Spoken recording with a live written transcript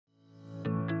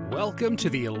Welcome to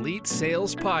the Elite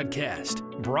Sales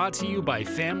Podcast, brought to you by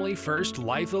Family First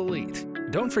Life Elite.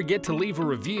 Don't forget to leave a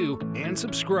review and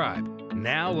subscribe.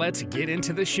 Now let's get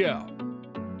into the show.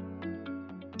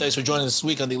 Thanks for joining us this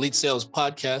week on the Elite Sales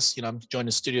Podcast. I'm joined in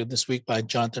the studio this week by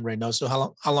Jonathan Reynoso.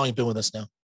 How long you been with us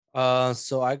now?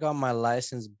 So I got my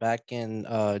license back in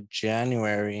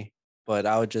January, but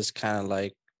I was just kind of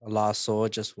like a lost soul,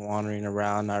 just wandering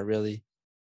around, not really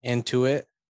into it.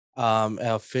 I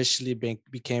officially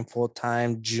became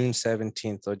full-time June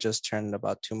 17th, so just turned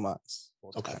about 2 months.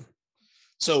 Okay.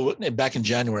 So back in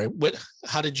January,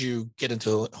 how did you get into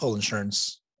the whole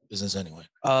insurance business anyway?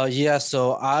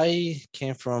 So I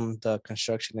came from the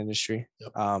construction industry.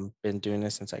 Yep. Been doing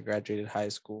this since I graduated high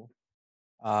school.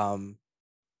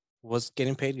 Was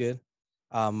getting paid good.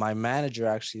 My manager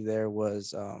actually there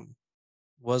was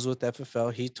with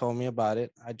FFL. He told me about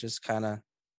it. I just kind of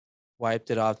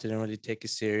wiped it off, didn't really take it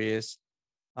serious.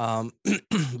 But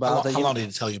how long did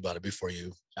he tell you about it before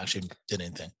you actually did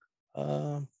anything?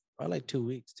 Probably like 2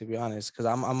 weeks, to be honest, because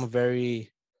I'm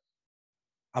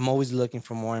always looking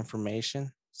for more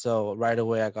information. So right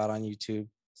away I got on YouTube,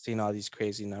 seeing all these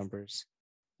crazy numbers,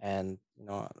 and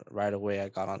right away I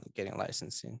got on getting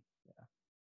licensing.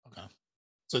 Yeah. Okay.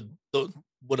 So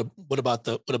what about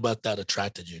that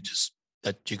attracted you? Just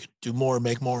that you could do more,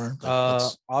 make more?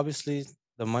 Obviously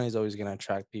the money is always going to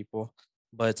attract people,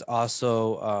 but it's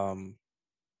also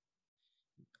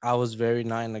I was very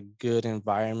not in a good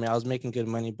environment. I was making good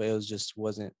money, but it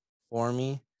wasn't for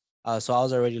me. So I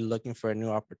was already looking for a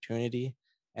new opportunity,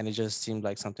 and it just seemed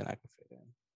like something I could fit in.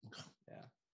 Okay. Yeah.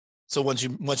 So once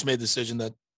you made the decision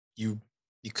that you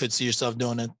could see yourself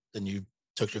doing it, then you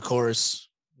took your course.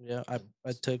 Yeah,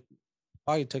 I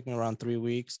took me around 3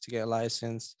 weeks to get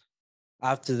licensed.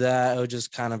 After that, it was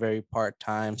just kind of very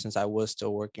part-time, since I was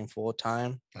still working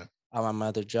full-time Right. on my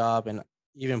other job. And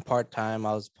even part-time,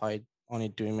 I was probably only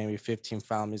doing maybe 15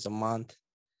 families a month,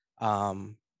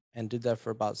 and did that for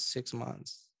about 6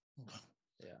 months. Okay.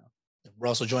 Yeah. We're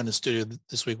also joined in the studio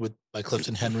this week by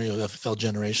Clifton Henry of FFL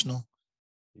Generational.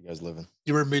 You guys living?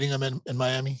 You were meeting him in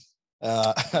Miami?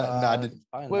 No, I didn't.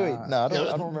 Wait, no, I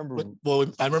don't remember.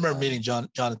 Well, I remember meeting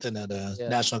Jonathan at a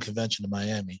national convention in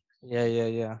Miami.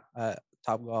 Yeah.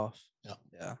 Top Golf.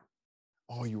 Yeah.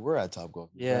 Oh, you were at Top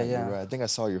Golf. Yeah. You're right. I think I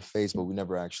saw your face, but we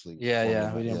never actually.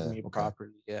 Yeah. We didn't meet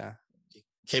properly. Yeah.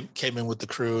 Came in with the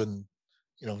crew, and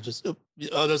there's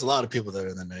a lot of people there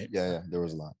in the night. Yeah, there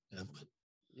was a lot.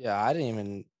 Yeah, I didn't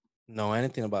even know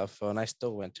anything about phone. I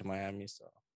still went to Miami, so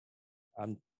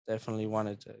I'm definitely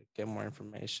wanted to get more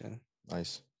information.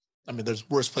 Nice. I mean, there's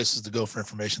worse places to go for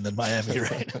information than Miami,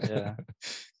 right? Yeah.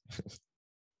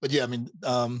 But yeah, I mean,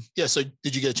 So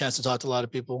did you get a chance to talk to a lot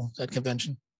of people at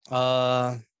convention?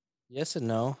 Yes and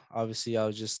no. Obviously,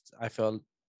 I felt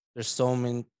there's so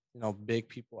many, big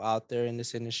people out there in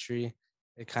this industry.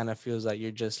 It kind of feels like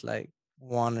you're just like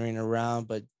wandering around,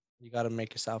 but you got to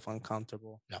make yourself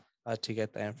uncomfortable to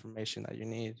get the information that you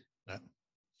need.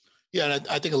 Yeah, and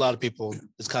I think a lot of people,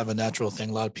 it's kind of a natural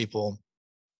thing. A lot of people,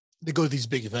 they go to these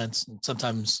big events, and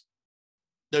sometimes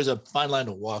there's a fine line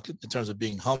to walk in terms of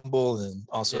being humble and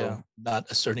also not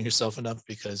asserting yourself enough,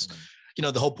 because,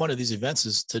 the whole point of these events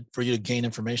is for you to gain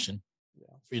information,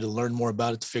 for you to learn more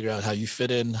about it, to figure out how you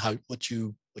fit in, what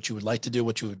you would like to do,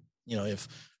 what you would, if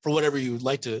for whatever you would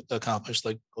like to accomplish,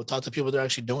 like go talk to people that are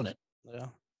actually doing it. Yeah.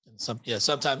 And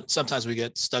sometimes we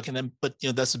get stuck in them, but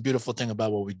that's the beautiful thing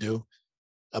about what we do,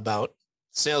 about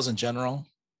sales in general,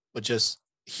 but just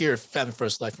here, Family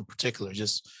First Life in particular,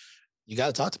 just, you got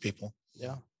to talk to people.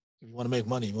 Yeah. If you want to make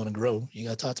money, you want to grow, you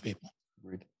got to talk to people.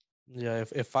 Agreed. Yeah.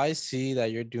 If I see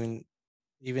that you're doing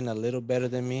even a little better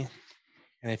than me,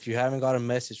 and if you haven't got a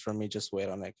message from me, just wait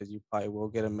on it, because you probably will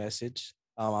get a message.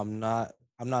 I'm not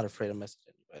afraid to message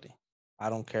anybody. I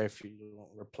don't care if you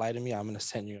don't reply to me. I'm going to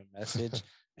send you a message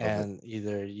and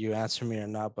either you answer me or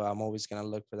not, but I'm always going to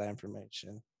look for that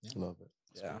information. Love it.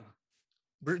 Yeah.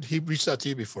 He reached out to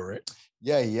you before, right?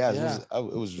 Yeah. It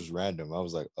was just random. I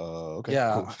was like, okay.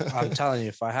 Yeah, cool. I'm telling you,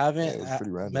 if I haven't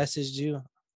messaged you,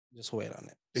 just wait on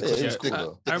it. It was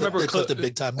cool, I remember Cliff the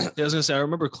big time. Yeah, I was gonna say, I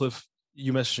remember Cliff.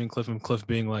 You messaging Cliff, and Cliff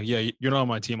being like, "Yeah, you're not on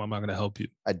my team. I'm not gonna help you."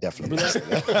 I definitely said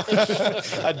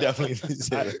that. I definitely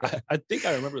said that. I think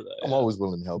I remember that. I'm always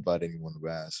willing to help out anyone who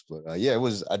asks, but it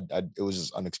was it was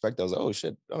just unexpected. I was like, oh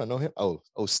shit, don't I know him? Oh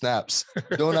snaps,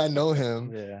 don't I know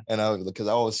him? Yeah. And because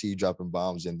I always see you dropping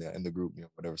bombs in the group,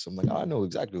 whatever. So I'm like, I know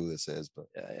exactly who this is, but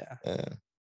Yeah.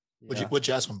 What'd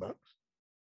you ask him about?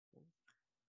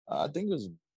 I think it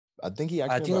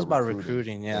was about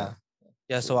recruiting. Yeah.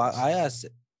 So I asked.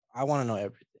 I want to know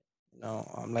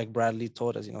everything. Like Bradley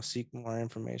told us, seek more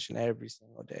information every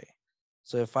single day.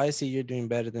 So if I see you're doing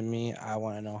better than me, I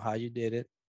want to know how you did it.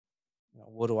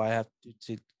 What do I have to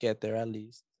do to get there at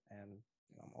least? And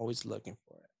I'm always looking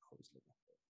for it. Always looking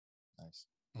for it. Nice.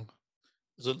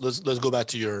 So let's go back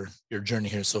to your journey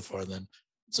here so far then.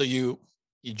 So you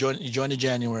joined in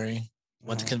January,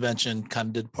 went to Mhm. convention, kind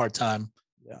of did part-time.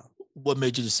 Yeah. What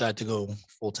made you decide to go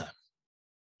full-time?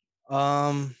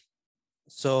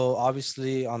 So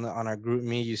obviously on our group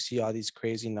me, you see all these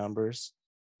crazy numbers,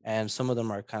 and some of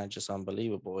them are kind of just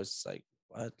unbelievable. It's like,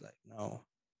 what? Like, no,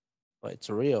 but it's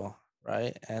real,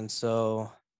 right? And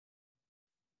so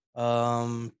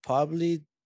probably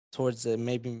towards the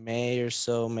maybe May or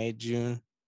so, May, June,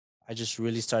 I just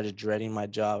really started dreading my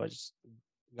job. I just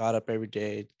got up every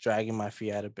day, dragging my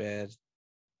feet out of bed.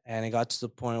 And it got to the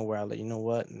point where I like, you know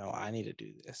what? No, I need to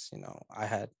do this.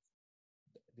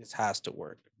 This has to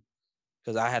work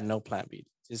because I had no plan B.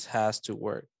 This has to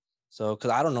work. So,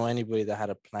 because I don't know anybody that had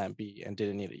a plan B and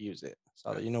didn't need to use it. So, I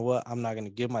was like, you know what? I'm not going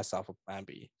to give myself a plan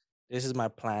B. This is my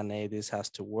plan A. This has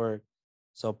to work.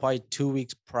 So, probably 2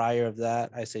 weeks prior of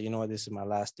that, I said, you know what? This is my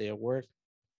last day of work.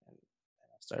 And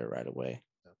I started right away.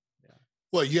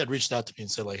 Well, you had reached out to me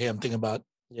and said like, "Hey, I'm thinking about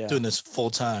Yeah. doing this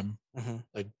full-time." hmm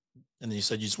Like, and then you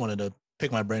said you just wanted to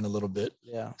pick my brain a little bit.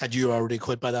 Yeah. Had you already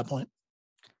quit by that point?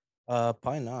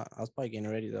 Probably not. I was probably getting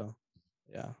ready though.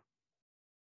 Yeah.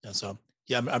 Yeah. So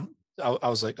yeah, I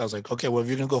was like, okay, well, if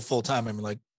you're gonna go full-time, I mean,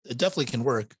 like, it definitely can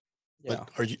work. Yeah.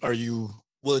 But are you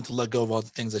willing to let go of all the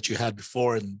things that you had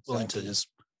before and willing to Exactly. just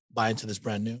buy into this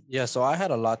brand new? Yeah, so I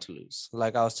had a lot to lose.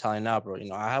 Like I was telling now, bro,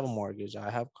 I have a mortgage, I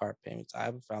have car payments, I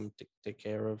have a family to take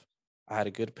care of. I had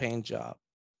a good paying job.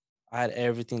 I had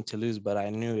everything to lose, but I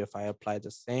knew if I applied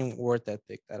the same work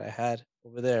ethic that I had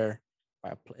over there,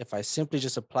 if I simply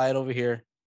just applied over here,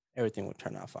 everything would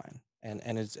turn out fine.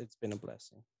 And it's been a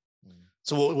blessing.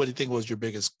 So what do you think was your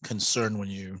biggest concern when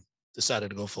you decided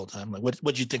to go full-time? Like,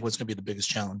 what do you think was going to be the biggest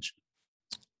challenge?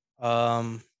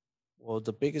 Well,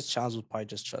 the biggest challenge was probably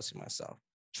just trusting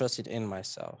in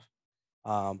myself.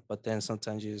 But then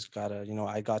sometimes you just gotta,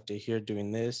 I got to here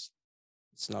doing this.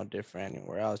 It's no different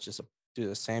anywhere else. Just do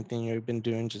the same thing you've been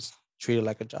doing. Just treat it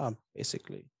like a job,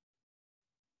 basically.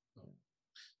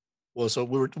 Well, so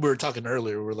we were talking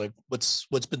earlier. We're like, what's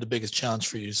been the biggest challenge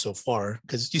for you so far?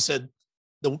 Because you said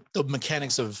the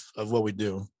mechanics of what we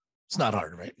do, it's not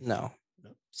hard, right? No,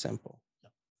 simple.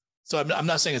 So I'm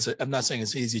not saying I'm not saying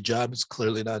it's an easy job. It's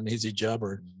clearly not an easy job.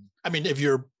 Or, I mean, if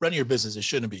you're running your business, it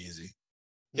shouldn't be easy.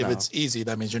 If No. it's easy,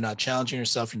 that means you're not challenging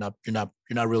yourself. You're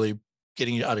not really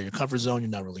getting you out of your comfort zone. You're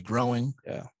not really growing.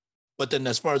 Yeah. But then,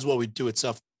 as far as what we do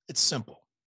itself, it's simple.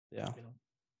 Yeah.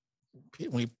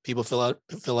 When people fill out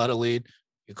a lead,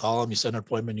 you call them, you set an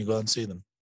appointment, you go out and see them.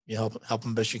 You help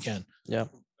them best you can. Yeah.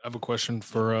 I have a question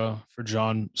for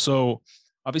John. So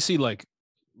obviously, like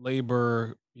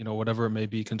labor, whatever it may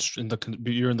be,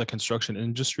 you're in the construction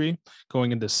industry,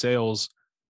 going into sales,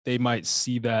 they might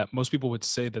see that. Most people would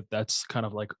say that that's kind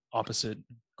of like opposite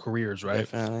careers, right?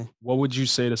 Definitely. What would you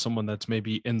say to someone that's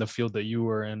maybe in the field that you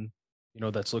were in,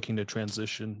 that's looking to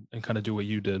transition and kind of do what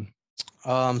you did?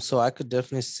 So I could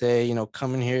definitely say,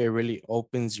 coming here, it really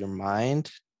opens your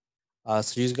mind.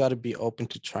 So you just got to be open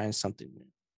to trying something new.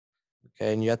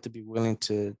 Okay. And you have to be willing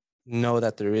to know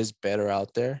that there is better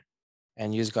out there.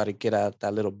 And you just got to get out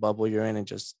that little bubble you're in and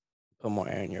just put more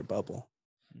air in your bubble.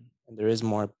 And there is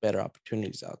more better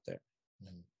opportunities out there.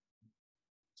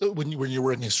 So when you're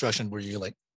working construction, were you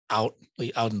like out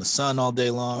in the sun all day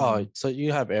long? Oh, so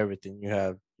you have everything. You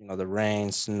have, the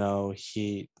rain, snow,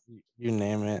 heat, you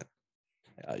name it,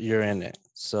 you're in it.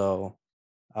 So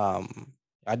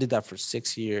I did that for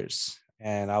 6 years,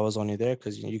 and I was only there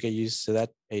because you get used to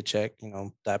that paycheck.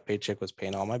 That paycheck was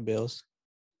paying all my bills.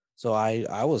 So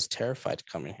I was terrified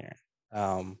coming here.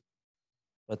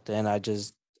 But then I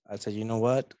said, you know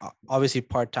what? Obviously,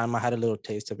 part-time, I had a little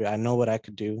taste of it. I know what I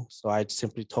could do. So I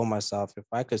simply told myself, if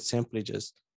I could simply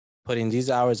just put in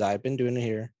these hours I've been doing it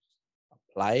here,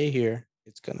 apply it here,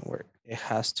 it's going to work. It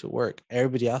has to work.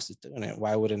 Everybody else is doing it.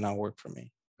 Why would it not work for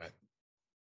me? Right.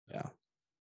 Yeah.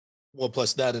 Well,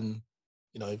 plus that, and,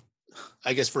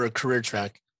 I guess for a career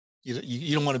track,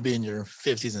 you don't want to be in your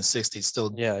 50s and 60s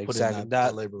still. Yeah, exactly.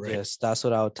 That labor, right? Yes, that's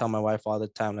what I would tell my wife all the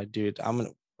time. Like, dude,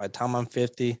 by the time I'm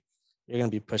 50, you're gonna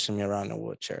be pushing me around in a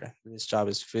wheelchair. This job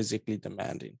is physically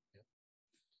demanding.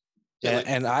 Yeah,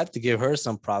 And I have to give her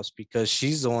some props because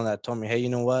she's the one that told me, hey, you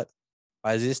know what?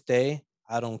 By this day,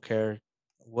 I don't care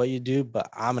what you do, but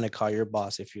I'm gonna call your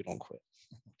boss if you don't quit.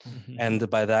 And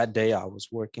by that day, I was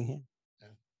working here.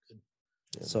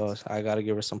 So I got to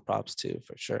give her some props too,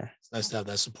 for sure. It's nice to have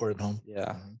that support at home.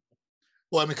 Yeah.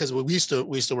 Well, I mean, because we used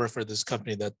to work for this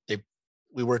company that they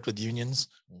we worked with unions,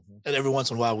 Mhm. and every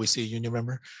once in a while we see a union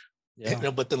member.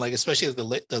 Yeah. But then like especially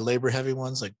the labor heavy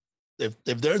ones, like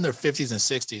they're in their 50s and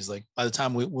 60s. Like by the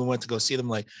time we went to go see them,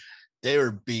 like they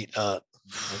were beat up.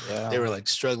 Yeah. They were like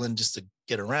struggling just to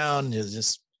get around. It's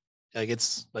just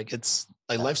it's like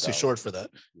life's too out. short for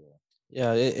that.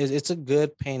 Yeah, it's a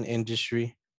good paying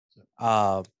industry.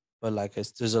 But like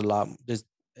there's a lot.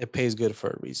 It pays good for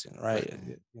a reason, right?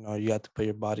 You know, you have to put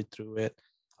your body through it.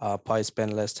 Probably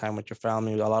spend less time with your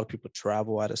family. A lot of people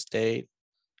travel out of state.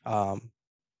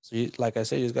 So you, like I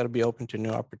said, you just got to be open to new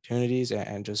opportunities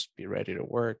and just be ready to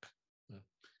work.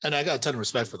 And I got a ton of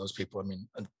respect for those people. I mean,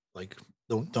 like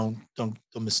don't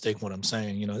mistake what I'm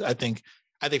saying. You know, I think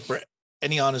for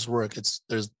any honest work,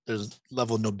 there's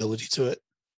level of nobility to it.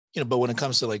 You know, but when it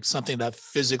comes to like something that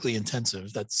physically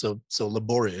intensive, that's so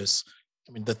laborious.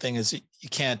 I mean, the thing is, you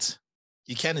can't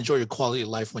enjoy your quality of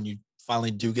life when you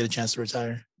finally do get a chance to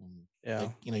retire. Yeah.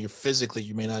 Like, you know,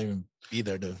 you may not even be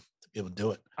there to be able to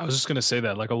do it. I was just gonna say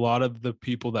that, like, a lot of the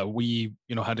people that we,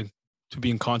 had to be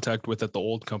in contact with at the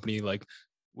old company, like,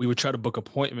 we would try to book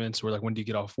appointments. We're like, when do you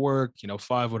get off work?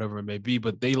 5, whatever it may be.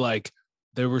 But they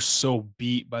were so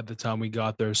beat by the time we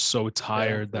got there, so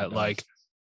tired that like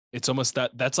it's almost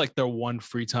that's like their one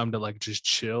free time to like just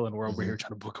chill, and we're over here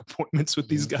trying to book appointments with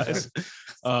these guys.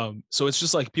 So it's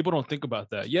just like people don't think about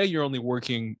that. Yeah, you're only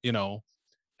working,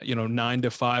 9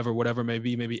 to 5 or whatever it may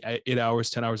be, maybe 8 hours,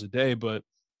 10 hours a day, but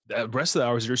the rest of the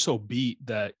hours you're so beat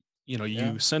that you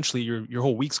essentially your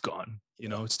whole week's gone.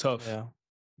 It's tough. Yeah.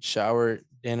 Shower,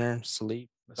 dinner, sleep,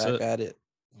 back at it.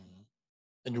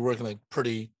 And you're working like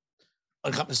pretty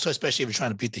uncomfortable, especially if you're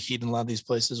trying to beat the heat in a lot of these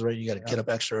places, right? You got to get up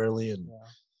extra early, and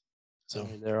so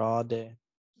you're there all day.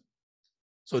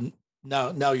 So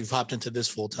now you've hopped into this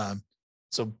full time.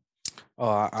 So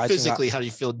I physically, how do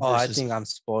you feel? I think I'm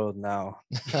spoiled now.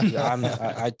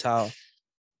 I tell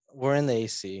we're in the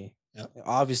AC. Yeah.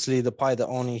 Obviously, probably the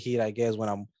only heat I get is when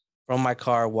I'm from my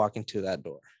car walking to that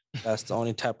door. That's the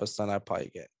only type of sun I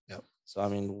probably get. Yeah. So I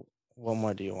mean, what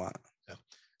more do you want? Yeah.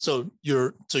 So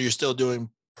you're still doing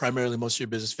primarily most of your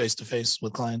business face to face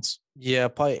with clients? Yeah,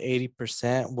 probably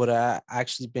 80%. What I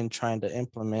actually been trying to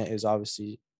implement is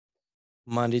obviously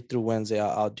Monday through Wednesday,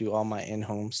 I'll do all my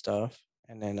in-home stuff,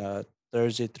 and then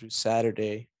Thursday through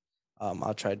Saturday,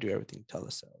 I'll try to do everything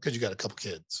telesales. Because you got a couple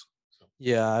kids. So.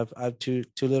 Yeah, I have two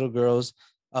little girls,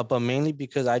 but mainly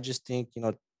because I just think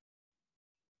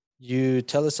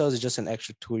telesales is just an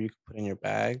extra tool you can put in your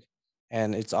bag,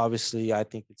 and it's obviously I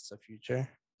think it's the future.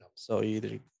 So you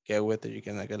either get with it, or you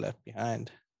can get left behind.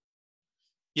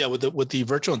 Yeah, with the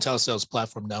virtual and telesales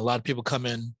platform now, a lot of people come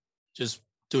in just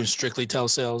doing strictly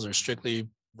telesales or strictly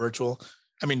virtual.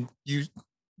 I mean,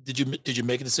 did you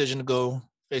make a decision to go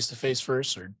face to face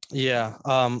first, or? Yeah,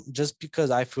 just because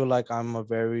I feel like I'm a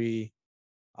very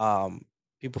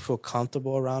people feel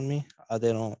comfortable around me. I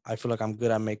feel like I'm good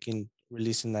at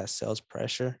releasing that sales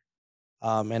pressure.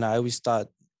 And I always thought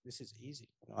this is easy.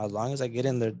 As long as I get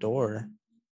in their door,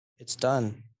 it's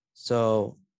done.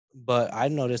 So, but I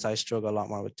noticed I struggle a lot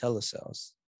more with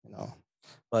telesales,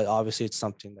 but obviously it's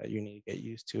something that you need to get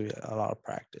used to, a lot of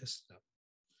practice.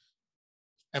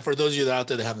 And for those of you that are out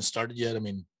there that haven't started yet, I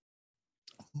mean,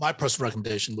 my personal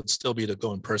recommendation would still be to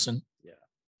go in person. Yeah.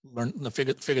 Learn,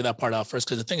 figure that part out first.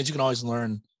 Because the thing is, you can always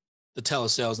learn the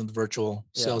telesales and the virtual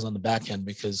sales on the back end,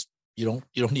 because you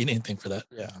don't need anything for that.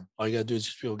 Yeah. All you gotta do is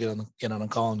just get on a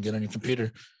call and get on your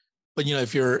computer. But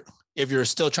if you're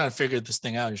still trying to figure this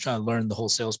thing out, you're trying to learn the whole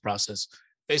sales process.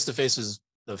 Face to face is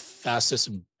the fastest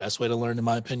and best way to learn, in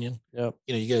my opinion. Yep.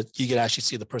 You get to actually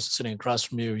see the person sitting across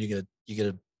from you. You get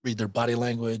to read their body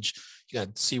language. You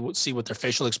got to see what their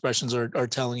facial expressions are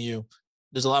telling you.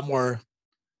 There's a lot more,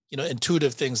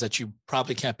 intuitive things that you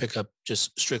probably can't pick up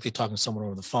just strictly talking to someone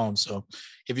over the phone. So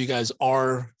if you guys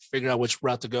are figuring out which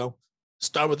route to go,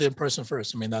 start with the in person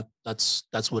first. I mean, that's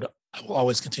what I will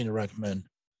always continue to recommend.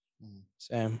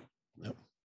 Same. Yep.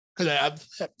 Because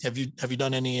have you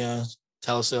done any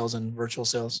telesales and virtual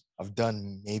sales? I've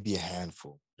done maybe a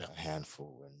handful, and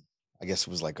I guess it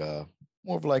was like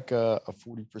more of like a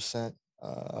 40%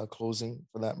 closing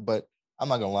for that. But I'm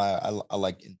not gonna lie, I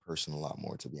like in person a lot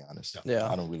more, to be honest. Yeah.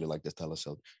 I don't really like this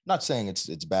telesales. Not saying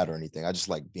it's bad or anything. I just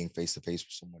like being face to face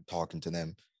with someone, talking to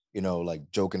them, like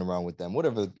joking around with them,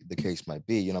 whatever the case might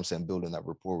be. You know what I'm saying? Building that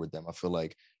rapport with them. I feel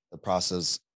like the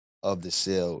process of the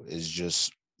sale is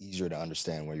just easier to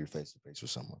understand when you're face to face with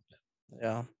someone.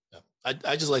 Yeah.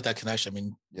 I just like that connection. I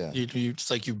mean, it's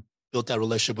like you built that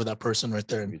relationship with that person right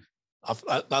there. And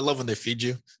I love when they feed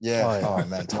you. Yeah. Oh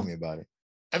man, tell me about it.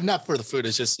 I'm not for the food.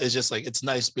 It's just like, it's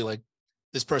nice to be like,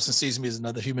 this person sees me as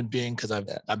another human being, because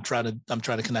I'm trying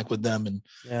to connect with them. And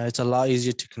yeah, it's a lot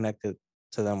easier to connect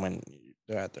to them when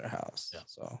they're at their house. Yeah.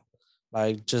 So,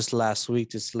 like just last week,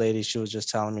 this lady, she was just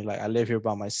telling me, like, I live here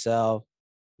by myself.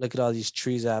 Look at all these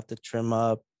trees I have to trim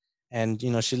up. And,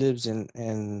 she lives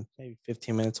in maybe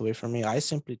 15 minutes away from me. I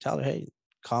simply tell her, hey,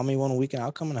 call me one weekend.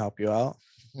 I'll come and help you out.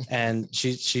 And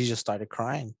she just started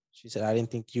crying. She said, I didn't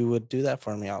think you would do that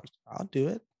for me. I'll do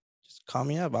it. Just call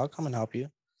me up. I'll come and help you.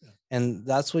 Yeah. And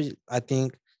that's what I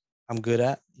think I'm good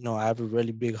at. I have a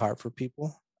really big heart for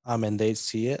people. And they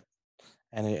see it,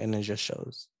 and it just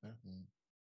shows.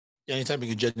 Yeah, anytime you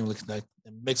can genuinely connect,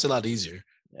 it makes it a lot easier.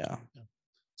 Yeah.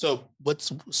 So we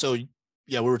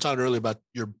were talking earlier about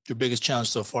your biggest challenge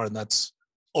so far, and that's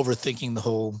overthinking the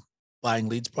whole buying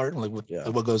leads part. Like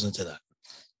what goes into that?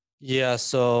 Yeah.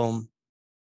 So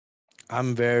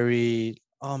I'm maybe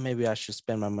I should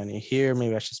spend my money here.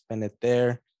 Maybe I should spend it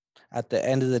there. At the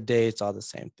end of the day, it's all the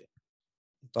same thing.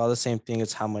 It's all the same thing.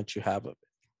 It's how much you have of it.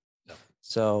 Yeah.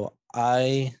 So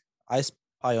I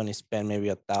probably only spend maybe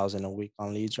 1,000 a week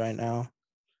on leads right now.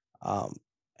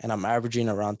 And I'm averaging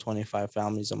around 25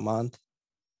 families a month.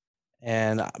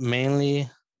 And mainly,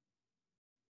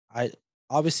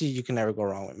 obviously you can never go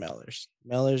wrong with mailers.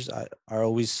 Mailers are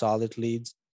always solid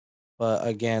leads, but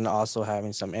again, also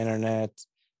having some internet,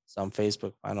 some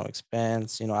Facebook final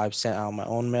expense. I've sent out my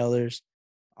own mailers.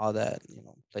 All that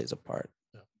plays a part.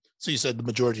 Yeah. So you said the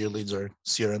majority of your leads are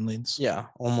CRM leads. Yeah,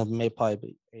 almost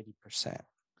probably 80%.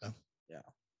 Okay. Yeah.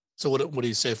 So what do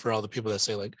you say for all the people that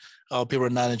say like, oh, people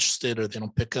are not interested or they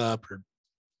don't pick up or?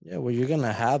 Yeah, well, you're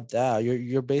gonna have that.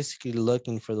 You're basically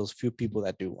looking for those few people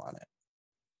that do want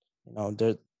it.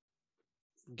 They're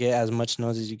get as much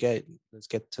no's as you get. Let's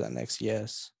get to the next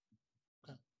yes.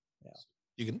 Okay.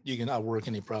 Yeah. You can outwork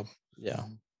any problem. Yeah.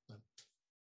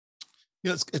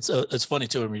 It's funny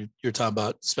too when you're talking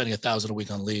about spending 1,000 a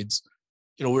week on leads.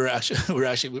 We're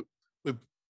actually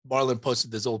Marlon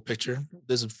posted this old picture.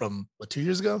 This is from 2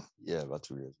 years ago. Yeah, about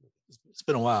 2 years ago. It's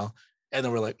been a while, and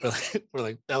then we're like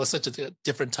that was such a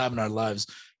different time in our lives,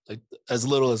 like as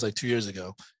little as like 2 years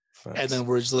ago. Facts. And then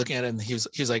we're just looking at it, and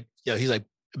he's like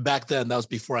back then that was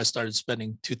before I started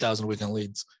spending 2,000 a week on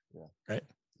leads. Yeah. Right.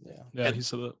 Yeah. He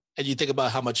said that. And you think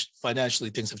about how much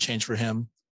financially things have changed for him,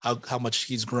 how much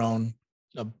he's grown.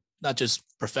 Not just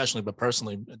professionally, but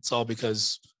personally. It's all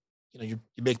because, you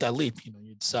make that leap,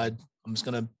 you decide I'm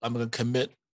going to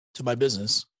commit to my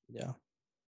business. Yeah.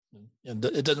 And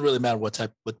it doesn't really matter what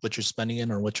you're spending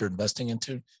in or what you're investing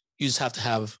into. You just have to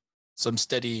have some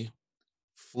steady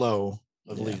flow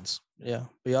of leads. Yeah.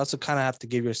 But you also kind of have to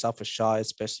give yourself a shot,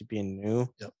 especially being new.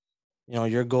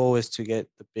 Yep. Your goal is to get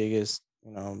the biggest,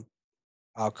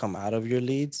 outcome out of your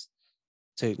leads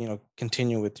to,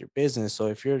 continue with your business. So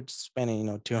if you're spending,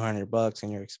 $200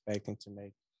 and you're expecting to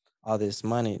make all this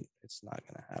money, it's not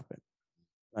going to happen.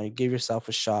 Now, you give yourself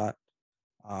a shot.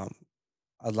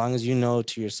 As long as you know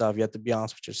to yourself, you have to be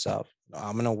honest with yourself.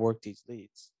 I'm going to work these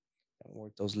leads and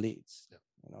work those leads,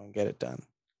 and get it done.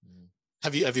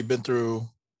 Have you been through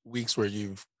weeks where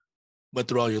you've went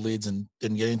through all your leads and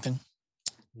didn't get anything?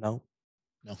 No.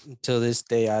 Until this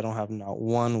day, I don't have not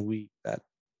 1 week that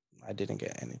I didn't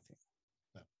get anything.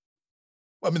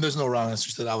 I mean, there's no wrong answer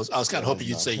to that. I was kind of hoping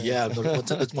you'd say, yeah,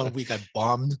 it's 1 week I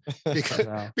bombed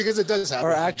because it does happen.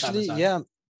 Or actually,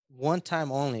 one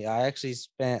time only. I actually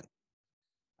spent,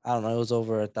 I don't know, it was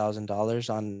over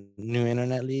 $1,000 on new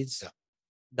internet leads. Yeah.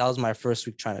 That was my first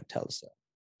week trying to telesell.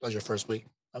 That was your first week?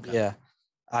 Okay. Yeah.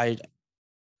 I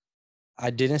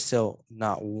didn't sell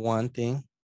not one thing,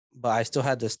 but I still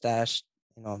had the stash.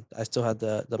 I still had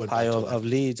the pile of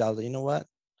leads. I was like, you know what?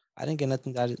 I didn't get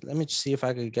nothing. Let me see if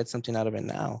I could get something out of it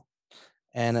now.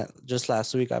 And just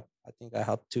last week, I think I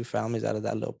helped 2 families out of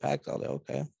that little pack. I was like,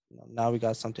 okay, now we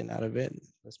got something out of it.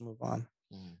 Let's move on.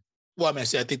 Well, I mean,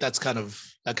 I think that kind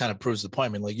of proves the point.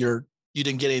 I mean, like you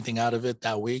didn't get anything out of it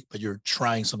that week, but you're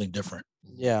trying something different.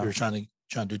 Yeah. You're trying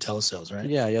to do telesales, right?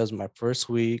 Yeah. It was my first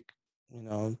week,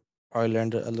 probably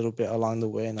learned a little bit along the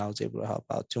way, and I was able to help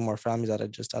out 2 more families out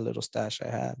of just that little stash I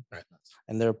had. Right.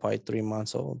 And they're probably 3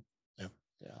 months old.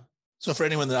 Yeah. So for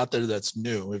anyone out there that's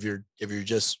new, if you're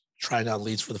just trying out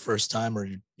leads for the first time, or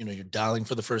you're dialing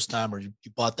for the first time, or you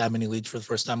bought that many leads for the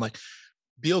first time, like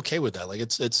be okay with that. Like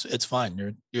it's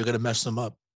fine. You're gonna mess them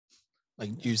up. Like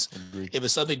if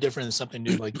it's something different and something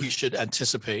new, like you should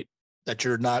anticipate that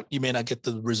you may not get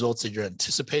the results that you're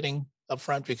anticipating up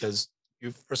front, because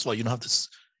first of all, you don't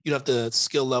have the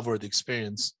skill level or the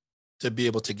experience to be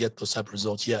able to get those type of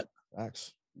results yet.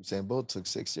 Facts. Usain Bolt took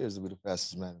 6 years to be the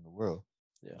fastest man in the world.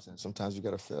 Yeah. Sometimes you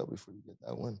got to fail before you get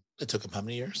that win. It took him how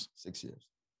many years? 6 years.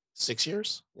 6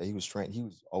 years? Yeah, he was trained. He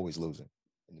was always losing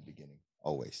in the beginning,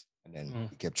 always. And then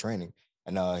he kept training.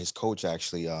 And his coach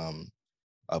actually,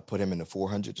 put him in the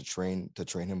 400 to train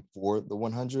him for the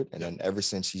 100. And then ever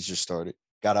since he's just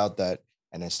got out that,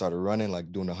 and then started running,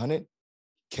 like doing 100,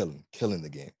 killing the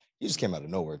game. He just came out of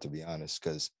nowhere, to be honest,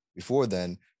 because before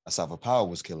then, Asafa Powell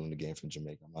was killing the game from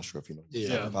Jamaica. I'm not sure if you know who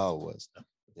Asafa Powell was.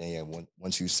 Then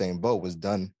once Usain Bolt was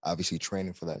done, obviously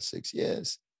training for that 6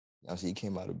 years, obviously he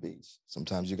came out a beast.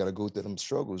 Sometimes you got to go through them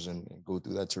struggles and go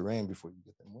through that terrain before you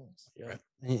get them wins. Yeah,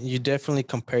 you definitely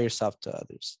compare yourself to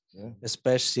others,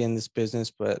 especially in this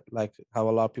business. But like how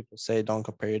a lot of people say, don't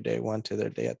compare your day one to their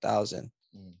day 1,000.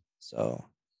 So,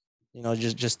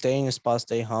 just stay in your spot,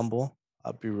 stay humble.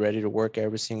 I'll be ready to work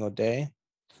every single day.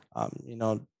 I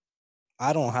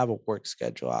don't have a work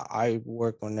schedule. I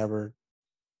work whenever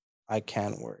I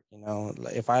can work.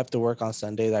 Like if I have to work on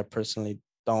Sundays, I personally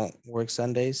don't work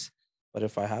Sundays, but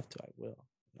if I have to, I will.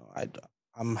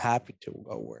 I'm happy to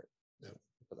go work.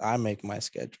 But I make my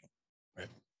schedule. Right.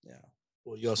 Yeah.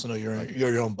 Well, you also know you're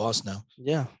your own boss now.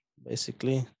 Yeah,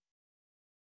 basically.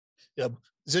 Yeah,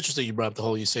 it's interesting you brought up the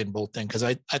whole Usain Bolt thing, because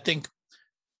I think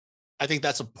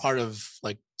that's a part of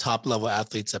like top level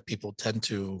athletes that people tend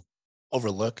to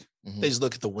overlook. They just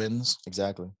look at the wins.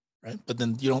 Exactly. Right. But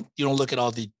then you don't look at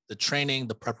all the training,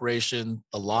 the preparation,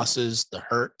 the losses, the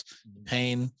hurt, the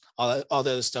pain, all the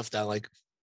other stuff that like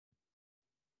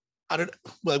I forgot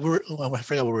what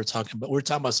we were talking about. We were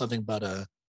talking about something about the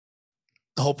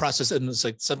whole process, and it's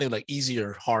like something like easy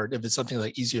or hard. If it's something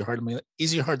like easy or hard, I mean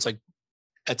easy or hard's like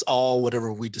it's all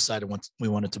whatever we decided we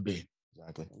want it to be.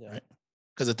 Exactly. Right.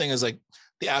 Because the thing is like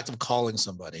the act of calling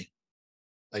somebody,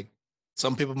 like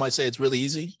some people might say it's really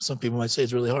easy, some people might say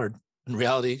it's really hard. In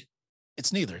reality,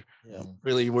 it's neither. Yeah.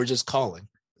 Really, we're just calling.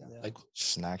 Like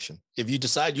just an action. If you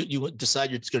decide you decide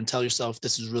you're going to tell yourself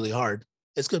this is really hard,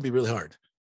 it's going to be really hard.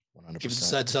 100%. If you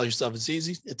decide to tell yourself it's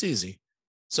easy, it's easy.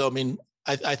 So I mean,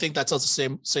 I think that's also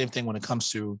the same thing when it comes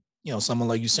to someone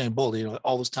like Usain Bolt.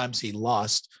 All those times he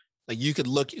lost, like you could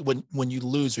look when you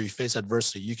lose or you face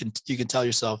adversity, you can tell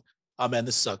yourself, oh man,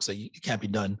 this sucks. Like it can't be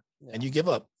done, and you give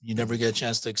up. You never get a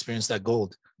chance to experience that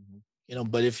gold.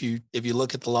 But if you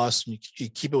look at the loss and you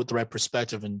keep it with the right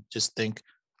perspective and just think,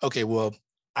 okay, well,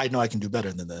 I know I can do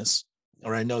better than this,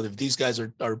 or I know that if these guys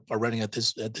are running at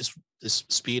this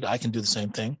speed, I can do the same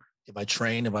thing if I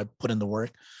train, if I put in the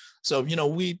work. So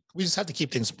we just have to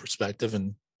keep things in perspective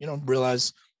and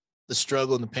realize the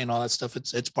struggle and the pain, all that stuff.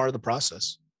 It's part of the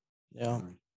process. Yeah.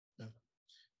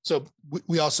 So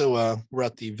we also were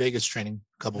at the Vegas training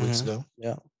a couple weeks ago.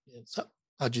 Yeah. So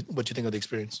what you think of the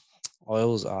experience? Oh, it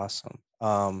was awesome.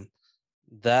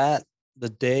 That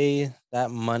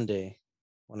Monday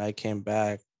when I came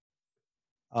back,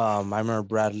 I remember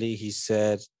Bradley, he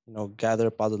said, gather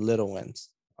up all the little wins.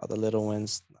 All the little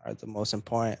wins are the most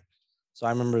important. So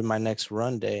I remember my next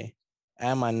run day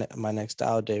and my next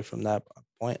out day from that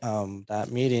point, that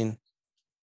meeting,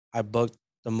 I booked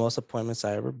the most appointments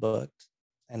I ever booked,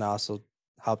 and I also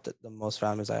helped the most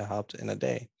families I helped in a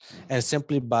day. And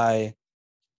simply by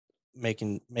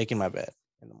making my bed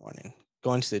in the morning,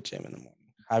 going to the gym in the morning,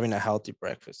 having a healthy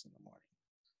breakfast in the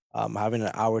morning, having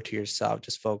an hour to yourself,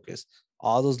 just focus.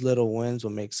 All those little wins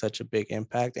will make such a big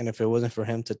impact. And if it wasn't for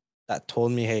him that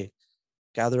told me, hey,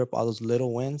 gather up all those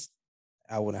little wins,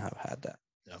 I wouldn't have had that.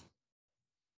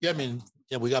 Yeah. I mean,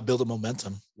 we got to build a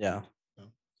momentum. Yeah.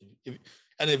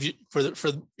 And if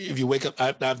you wake up,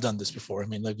 I've done this before. I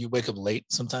mean, like you wake up late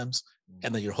sometimes,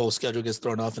 and then your whole schedule gets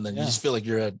thrown off, and then you just feel like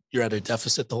you're at a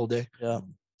deficit the whole day. Yeah.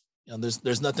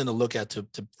 There's nothing to look at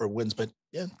for wins, but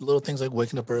little things like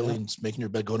waking up early and just making your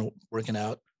bed, going to working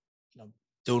out,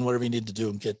 doing whatever you need to do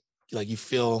and get like you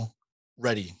feel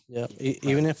ready. Yeah.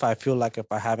 Even if I feel like if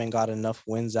I haven't got enough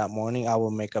wins that morning, I will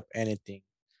make up anything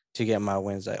to get my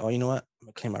wins. Like, oh, you know what? I'm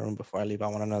gonna clean my room before I leave. I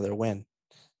want another win.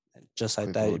 And just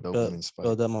like that, you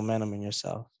build that momentum in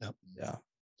yourself. Yep. Yeah.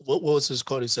 What was his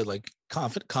quote? He said, like,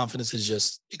 confidence is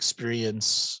just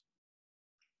experience.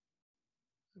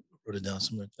 I wrote it down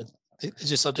somewhere. It's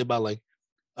just something about like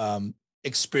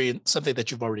experience, something that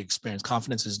you've already experienced.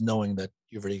 Confidence is knowing that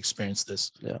you've already experienced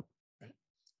this. Yeah. Right.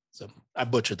 So I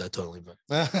butchered that totally, but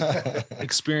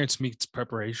experience meets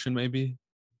preparation. Maybe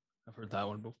I've heard that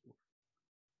one before.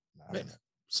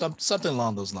 Something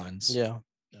along those lines. Yeah.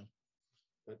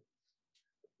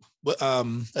 But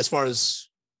as far as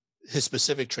his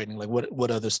specific training, like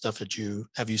what other stuff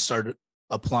have you started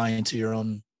applying to your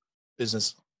own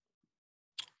business?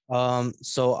 So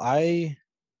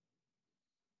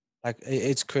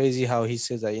it's crazy how he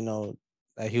says that,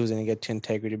 that he was going to get to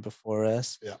integrity before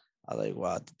us. Yeah. I was like,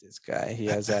 wow, this guy, he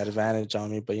has that advantage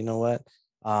on me. But you know what?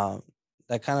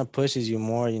 That kind of pushes you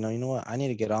more, you know what? I need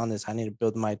to get on this. I need to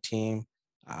build my team.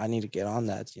 I need to get on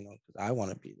that, because I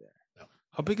want to be there.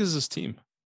 How big is this team?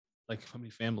 Like how many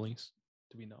families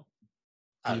do we know?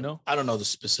 I You don't, know? I don't know the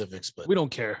specifics, but We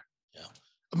don't care.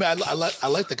 I mean, I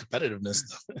like the competitiveness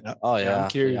stuff. Yeah. Oh Yeah, I'm yeah,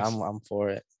 curious. I'm for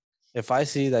it. If I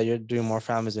see that you're doing more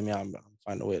families than me, I'm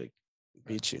find a way to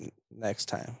beat you next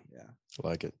time. Yeah,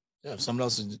 Like it. Yeah, if someone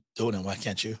else is doing it, why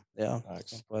can't you? yeah. Nice.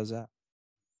 Simple as that.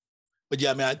 But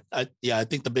yeah, I mean, I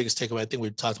think the biggest takeaway, I think we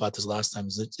talked about this last time,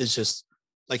 is it's just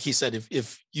like he said,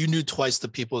 if you knew twice the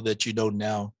people that you know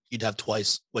now, you'd have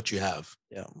twice what you have.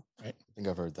 Yeah. I think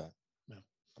I've heard that. Yeah.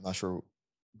 I'm not sure.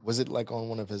 Was it like on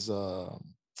one of his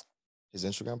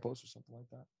Instagram posts or something like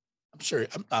that? I'm sure.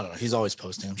 I don't know. He's always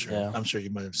posting. I'm sure. Yeah. I'm sure you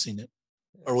might have seen it,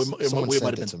 or we Someone might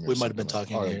sent have it to been me or we might have something been like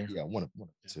talking that. Or, here. yeah, one of the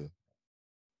two.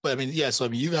 But I mean, yeah. So I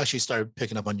mean, you've actually started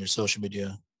picking up on your social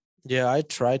media. Yeah, I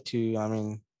try to. I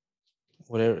mean,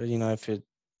 whatever, if the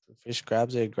fish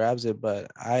grabs it, it grabs it.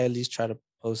 But I at least try to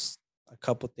post a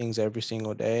couple things every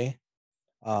single day.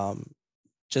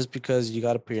 Just because you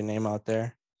got to put your name out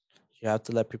there, you have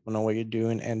to let people know what you're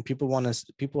doing, and people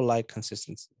like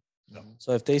consistency. Yeah.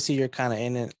 So if they see you're kind of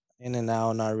in and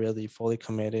out, not really fully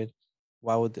committed,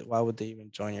 why would they even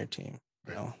join your team?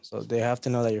 You Right. know, so they have to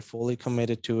know that you're fully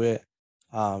committed to it,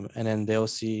 and then they'll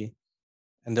see,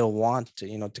 and they'll want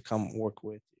to to come work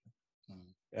with you.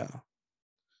 Mhm. Yeah.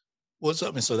 What's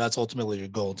up? So that's ultimately your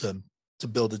goal to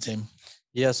build a team.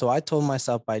 Yeah, so I told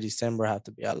myself by December I have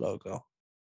to be at Logo,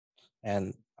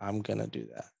 and I'm gonna do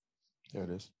that. There it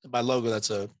is. By Logo, that's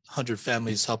 100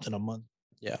 families helped in a month.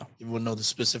 Yeah, If you want to know the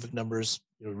specific numbers,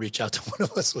 reach out to one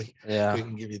of us. We yeah,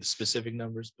 can give you the specific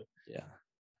numbers. But yeah.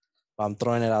 But I'm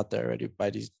throwing it out there already.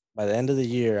 By the end of the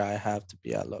year, I have to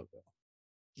be at Logo.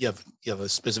 you have a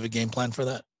specific game plan for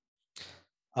that.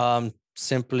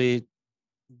 Simply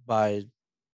by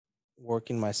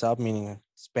working myself, meaning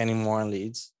spending more on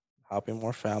leads, helping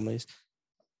more families,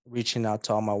 reaching out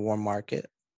to all my warm market.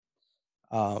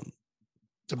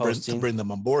 To Posting. bring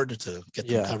them on board, to get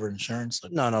them Yeah. covered insurance.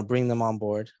 Like, No, bring them on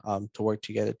board. To work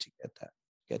together to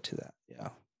get to that. Yeah.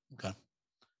 okay.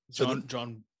 So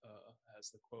John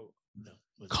has the quote: no,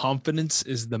 "Confidence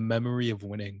is the memory of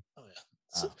winning." oh yeah.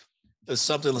 So, there's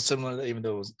something similar, to that, even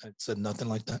though it said nothing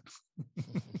like that.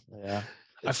 Yeah.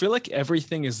 I feel like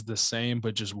everything is the same,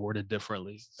 but just worded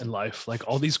differently in life. Like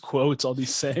all these quotes, all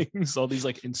these sayings, all these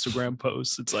like Instagram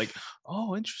posts. It's like,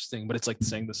 oh, interesting, but it's like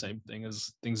saying the same thing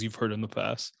as things you've heard in the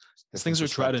past. These things are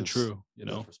tried and perspectives. true, you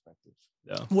know. Perspectives.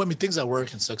 Yeah. Well, I mean, things that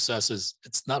work and success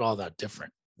it's not all that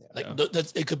different. Yeah. Like Yeah.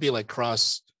 that's, it could be like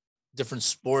cross different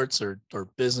sports or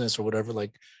business or whatever.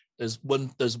 Like there's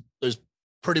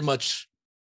pretty much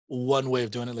one way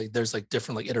of doing it. Like there's like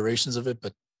different like iterations of it,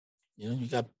 but you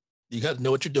got to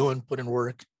know what you're doing, put in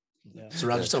work, Yeah.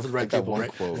 surround Yeah, yourself with the right like that people. one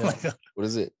Right? quote. Yeah. What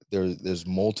is it? There's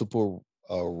multiple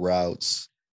routes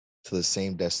to the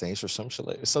same destination or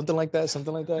something like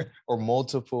that, or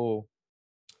multiple.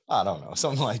 I don't know,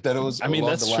 something like that. It was. I mean,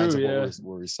 along that's the lines true, of yeah.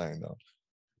 what we're saying though.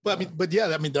 But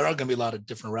I mean, there are going to be a lot of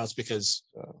different routes because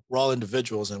Yeah. we're all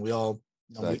individuals and we all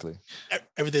Exactly.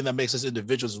 everything that makes us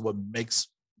individuals is what makes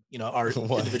our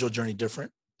What? individual journey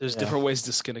different. There's Yeah. different ways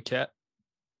to skin a cat.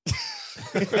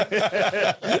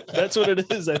 That's what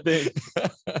it is, I think.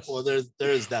 Well,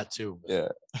 there is that too. But, Yeah.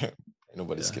 Ain't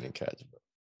nobody's Yeah. getting catch, bro.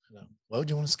 why would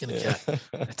you want to skin a Yeah. cat?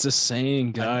 It's a saying,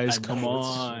 I- guys. I Come know, it's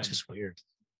on. just weird.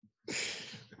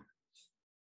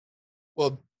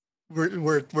 Well,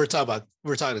 we're talking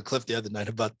to Cliff the other night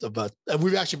about and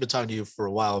we've actually been talking to you for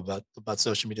a while about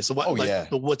social media. So what? Oh, like, yeah.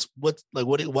 But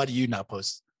why do you not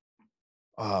post?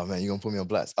 Oh man, you're gonna put me on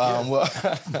blast. Yeah. Well,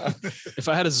 If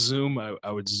I had a Zoom,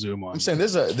 I would zoom on. I'm saying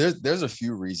there's a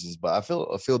few reasons, but I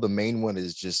feel the main one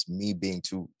is just me being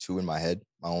too in my head,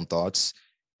 my own thoughts,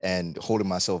 and holding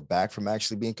myself back from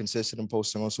actually being consistent and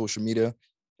posting on social media.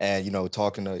 And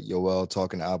talking to Yoel,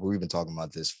 talking to Albert, we've been talking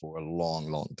about this for a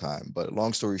long time. But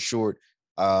long story short,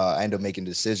 I ended up making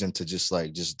the decision to just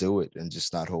do it and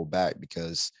just not hold back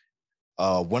because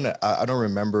I don't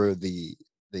remember the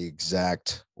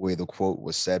exact way the quote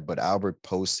was said, but Albert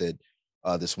posted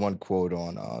this one quote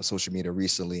on social media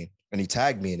recently, and he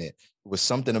tagged me in it. It was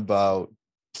something about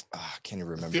I can't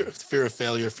even remember. Fear of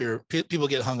failure. People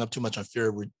get hung up too much on fear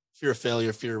of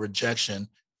failure, fear of rejection,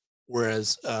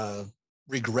 whereas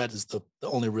regret is the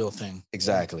only real thing.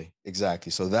 Exactly.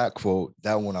 So that quote,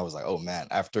 that one, I was like, oh man.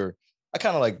 After I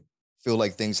kind of like feel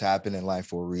like things happen in life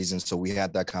for a reason. So we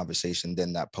had that conversation.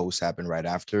 Then that post happened right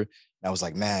after. And I was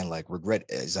like, man, like regret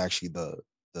is actually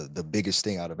the biggest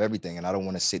thing out of everything. And I don't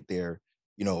want to sit there,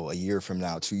 a year from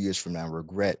now, 2 years from now, and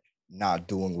regret not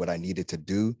doing what I needed to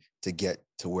do to get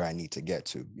to where I need to get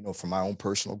to, for my own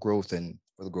personal growth and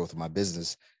for the growth of my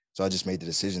business. So I just made the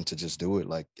decision to just do it.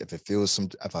 Like if I feel some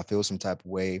type of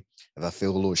way, if I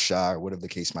feel a little shy or whatever the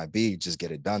case might be, just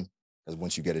get it done. Because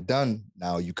once you get it done,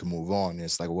 now you can move on. And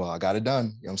it's like, well, I got it done.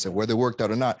 You know what I'm saying? Whether it worked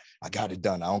out or not, I got it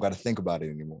done. I don't got to think about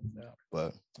it anymore. Yeah.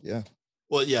 But yeah.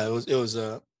 Well, yeah, it was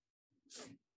a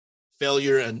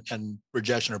failure and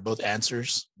rejection are both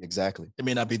answers. Exactly. It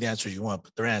may not be the answer you want,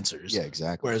 but they're answers. Yeah,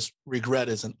 exactly. Whereas regret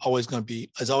is always going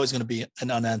to be an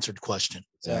unanswered question.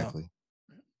 Exactly.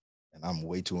 And I'm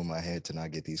way too in my head to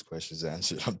not get these questions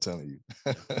answered. I'm telling you.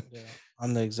 Yeah,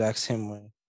 I'm the exact same way.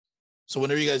 So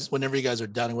whenever you guys are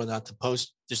doubting whether or not to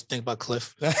post, just think about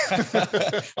Cliff.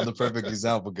 I'm the perfect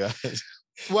example, guys.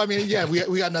 Well, I mean, yeah,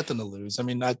 we got nothing to lose. I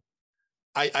mean,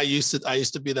 I used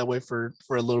to be that way for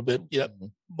a little bit. Yeah,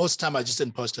 most of the time I just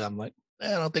didn't post it. I'm like,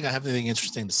 I don't think I have anything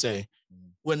interesting to say.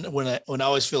 When I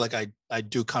always feel like I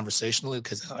do conversationally,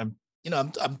 because I'm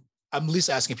at least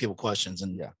asking people questions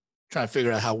and trying to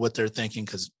figure out what they're thinking,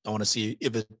 because I want to see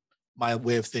if my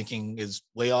way of thinking is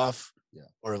way off,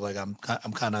 or like I'm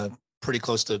kind of pretty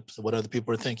close to what other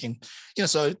people are thinking.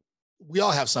 So we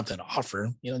all have something to offer.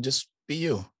 Just be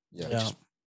you. Just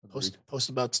post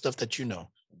about stuff that you know.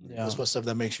 Post about stuff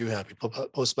that makes you happy.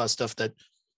 Post about stuff that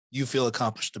you feel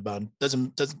accomplished about.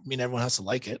 Doesn't mean everyone has to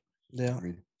like it. Yeah.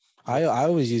 I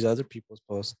always use other people's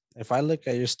posts. If I look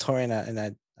at your story and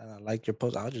I like your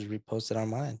post, I'll just repost it on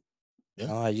mine.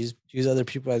 Yeah. I use other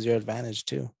people as your advantage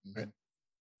too. Right.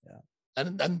 Yeah.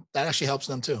 And that actually helps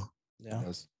them too. Yeah.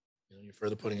 You're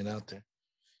further putting it out there.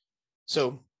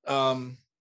 So, all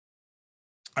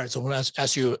right. So I want to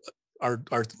ask you our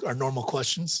normal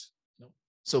questions.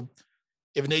 So,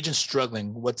 if an agent's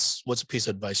struggling, what's a piece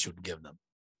of advice you would give them?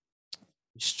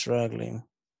 Struggling.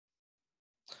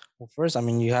 Well, first, I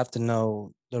mean, you have to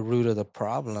know the root of the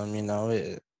problem.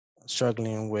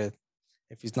 Struggling with,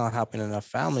 if he's not helping enough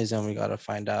families, then we got to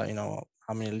find out,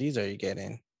 how many leads are you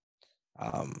getting?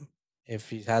 If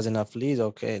he has enough leads,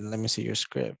 okay, let me see your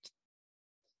script.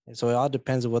 And so it all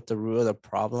depends on what the root of the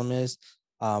problem is.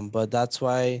 But that's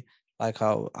why, like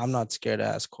how I'm not scared to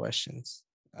ask questions.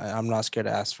 I'm not scared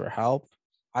to ask for help.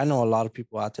 I know a lot of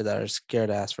people out there that are scared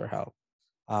to ask for help.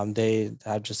 They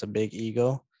have just a big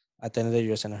ego. At the end of the day,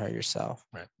 you're just gonna hurt yourself.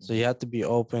 Right. So you have to be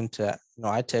open to,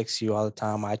 I text you all the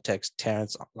time. I text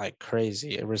Terrence like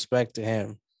crazy. Respect to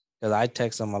him, because I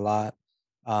text him a lot.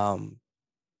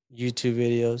 YouTube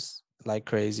videos like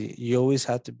crazy. You always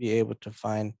have to be able to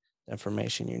find the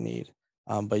information you need.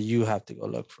 But you have to go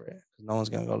look for it. No one's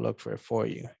gonna go look for it for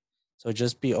you. So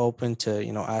just be open to,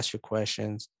 ask your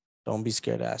questions. Don't be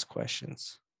scared to ask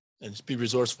questions. And just be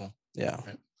resourceful. Yeah.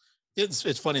 Right.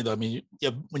 It's funny though. I mean,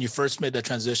 when you first made that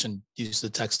transition, you used to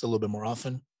text a little bit more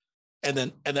often. And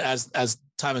then as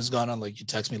time has gone on, like you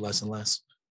text me less and less.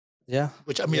 Yeah.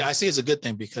 Which I mean, I see as a good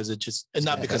thing, because it just, and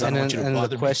not because I don't want you to bother me.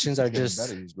 And the questions are just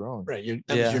better. He's growing. Right.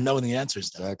 You're knowing the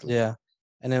answers now. Exactly. Yeah.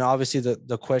 And then obviously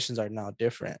the questions are now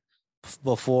different.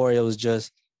 Before it was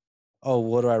just, oh,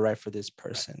 what do I write for this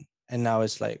person? And now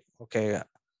it's like, okay,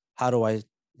 how do I,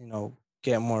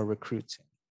 get more recruits in?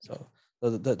 So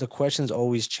the questions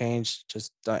always change.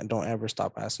 Just don't ever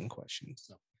stop asking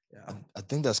questions. Yeah. I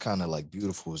think that's kind of like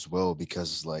beautiful as well,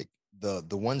 because like the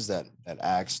ones that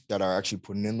are actually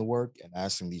putting in the work and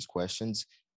asking these questions,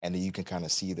 and then you can kind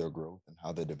of see their growth and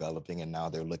how they're developing, and now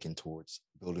they're looking towards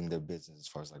building their business as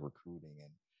far as like recruiting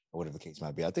and whatever the case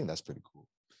might be. I think that's pretty cool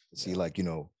to see, like,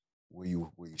 where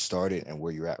you started and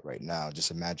where you're at right now.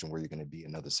 Just imagine where you're going to be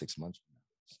another 6 months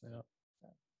from now. Yeah.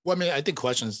 Well, I mean, I think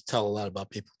questions tell a lot about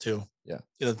people too. Yeah.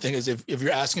 The thing is, if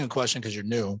you're asking a question because you're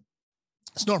new,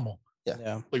 it's normal.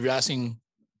 Yeah. But if you're asking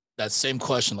that same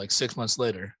question like 6 months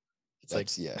later,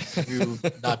 it's have you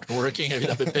not been working? Have you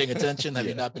not been paying attention? Have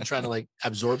you not been trying to like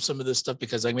absorb some of this stuff?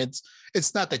 Because I mean,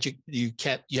 it's not that you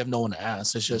have no one to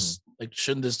ask. It's just like,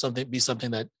 shouldn't this be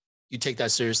something that you take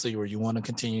that seriously, or you want to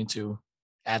continue to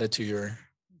add it to your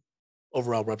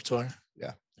overall repertoire?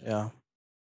 Yeah.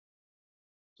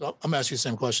 So I'm asking you the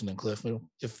same question then, Cliff.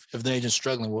 If the agent's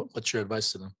struggling, what's your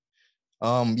advice to them?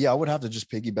 I would have to just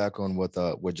piggyback on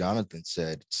what Jonathan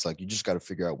said. It's like you just got to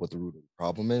figure out what the root of the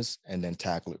problem is and then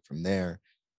tackle it from there.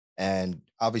 And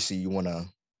obviously, you want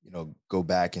to go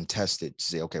back and test it to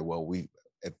say, okay, well,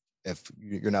 if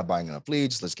you're not buying enough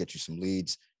leads, let's get you some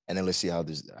leads, and then let's see how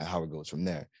it goes from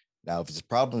there. Now, if this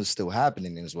problem is still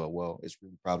happening as well, it's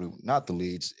really probably not the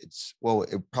leads.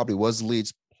 It probably was the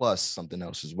leads plus something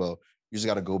else as well. You just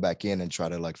got to go back in and try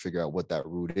to like figure out what that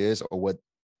root is, or what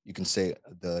you can say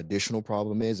the additional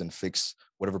problem is, and fix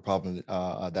whatever problem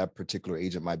that particular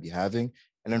agent might be having.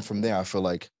 And then from there, I feel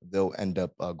like they'll end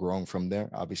up growing from there,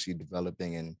 obviously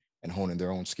developing and honing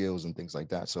their own skills and things like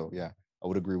that. So yeah, I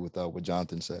would agree with what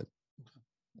Jonathan said.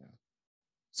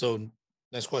 So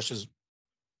next question is,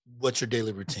 what's your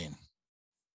daily routine?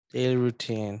 Daily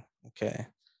routine. Okay.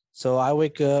 So I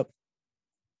wake up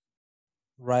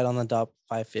right on the dot.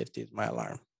 5:50 is my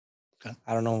alarm. Okay.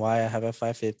 I don't know why I have a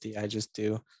 5:50. I just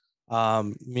do.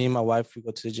 Me and my wife, we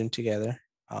go to the gym together.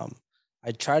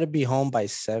 I try to be home by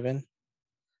 7,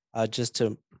 just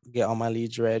to get all my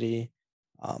leads ready.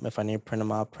 If I need to print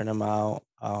them out, print them out.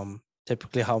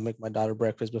 Typically, I'll make my daughter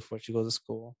breakfast before she goes to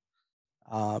school.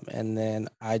 And then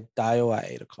I dial at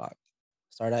 8 o'clock.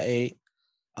 Start at 8.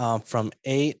 From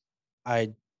 8,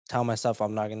 I tell myself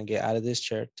I'm not going to get out of this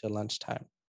chair till lunchtime.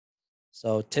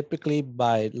 So typically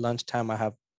by lunchtime, I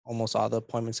have almost all the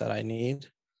appointments that I need.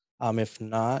 If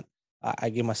not, I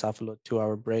give myself a little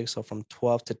 2-hour break. So from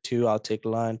 12 to 2, I'll take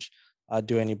lunch. I'll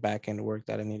do any back end work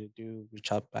that I need to do,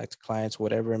 reach out back to clients,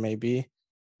 whatever it may be.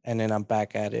 And then I'm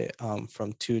back at it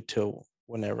from 2 till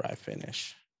whenever I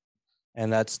finish.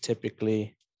 And that's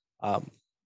typically,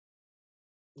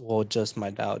 just my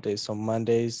dial days. So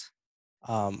Mondays,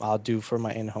 I'll do for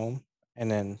my in-home.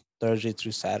 And then Thursday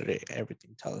through Saturday,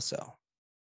 everything telesale.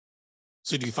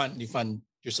 So do you find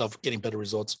yourself getting better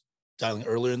results dialing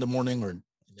earlier in the morning or in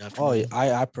the afternoon? Oh,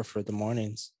 I prefer the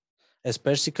mornings,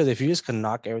 especially because if you just can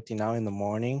knock everything out in the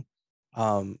morning,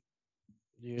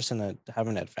 you're just gonna have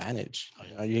an advantage. Oh,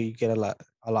 You know, you get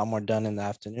a lot more done in the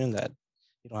afternoon that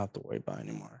you don't have to worry about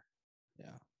anymore.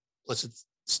 Yeah. Plus, it's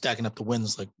stacking up the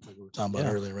wins like we were talking about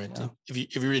Yeah, earlier, right? yeah. If you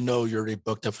already know you're already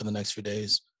booked up for the next few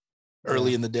days,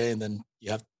 early Yeah. in the day, and then you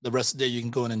have the rest of the day you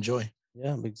can go and enjoy.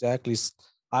 Yeah, exactly.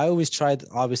 I always try,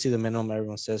 obviously, the minimum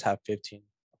everyone says have 15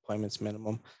 appointments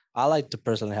minimum. I like to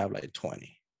personally have like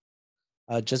 20.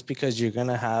 Just because you're going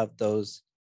to have those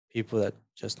people that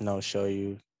just no show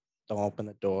you, don't open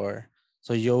the door.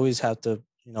 So you always have to,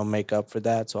 make up for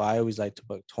that. So I always like to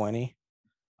book 20.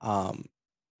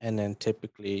 And then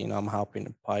typically, I'm helping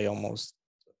to probably almost,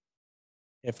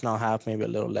 if not half, maybe a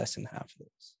little less than half of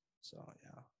those. So,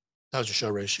 yeah. How's your show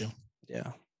ratio?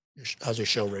 Yeah. How's your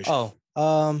show ratio?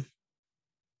 Oh,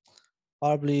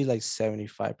 probably like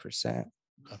 75%.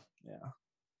 Okay. Yeah.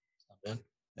 Not bad.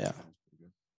 Yeah.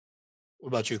 What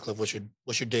about you, Cliff?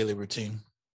 What's your daily routine?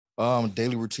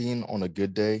 Daily routine on a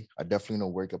good day, I definitely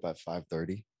don't wake up at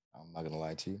 5:30. I'm not gonna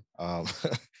lie to you.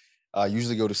 I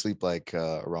usually go to sleep like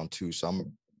around 2, so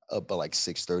I'm up at like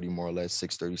 6:30 more or less,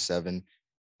 6:37.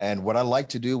 And what I like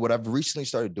to do, what I've recently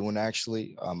started doing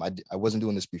actually, I wasn't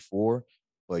doing this before,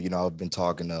 but I've been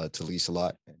talking to Lisa a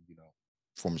lot, and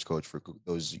performance coach for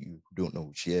those of you who don't know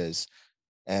who she is.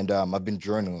 And I've been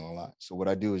journaling a lot. So what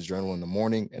I do is journal in the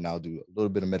morning, and I'll do a little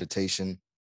bit of meditation,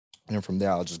 and then from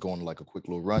there I'll just go on like a quick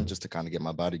little run just to kind of get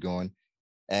my body going.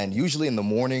 And usually in the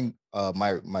morning,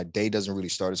 my day doesn't really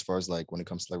start as far as like when it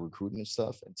comes to like recruiting and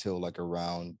stuff until like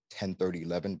around 10:30,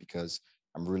 11, because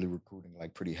I'm really recruiting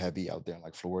like pretty heavy out there in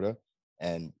like Florida.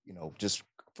 And just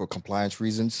for compliance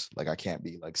reasons, like I can't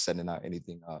be like sending out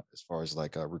anything as far as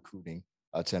like recruiting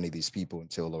to any of these people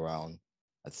until around,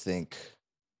 I think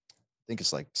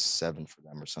it's like 7 for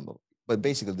them or something. But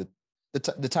basically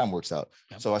the time works out.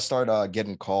 Yeah. So I start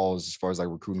getting calls as far as like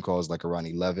recruiting calls like around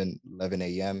 11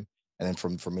 a.m. And then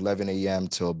from 11 a.m.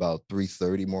 till about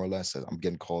 3:30 more or less, I'm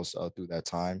getting calls through that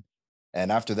time.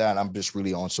 And after that, I'm just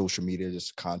really on social media,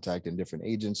 just contacting different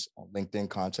agents on LinkedIn,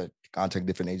 contact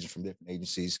different agents from different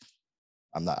agencies.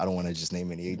 I don't want to just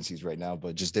name any agencies right now,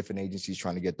 but just different agencies,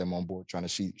 trying to get them on board, trying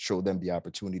to show them the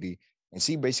opportunity and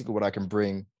see basically what I can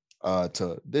bring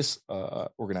to this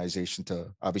organization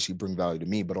to obviously bring value to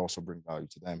me, but also bring value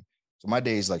to them. So my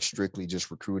day is like strictly just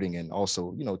recruiting and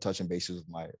also, touching bases with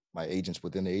my agents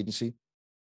within the agency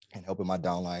and helping my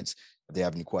downlines if they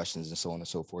have any questions and so on and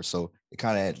so forth. So it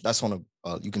kind of, that's on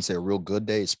you can say a real good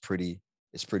day. It's pretty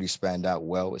spanned out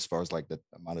well as far as like the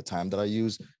amount of time that I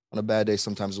use. On a bad day,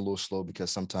 sometimes a little slow because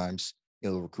sometimes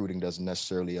the recruiting doesn't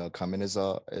necessarily come in as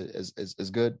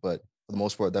good. But for the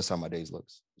most part, that's how my days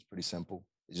looks. It's pretty simple.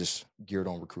 It's just geared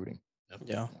on recruiting.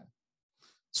 Yeah.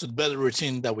 So the better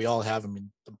routine that we all have, I mean,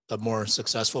 the more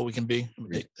successful we can be,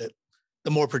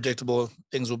 the more predictable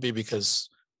things will be, because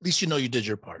at least you did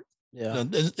your part. Yeah.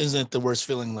 Isn't it the worst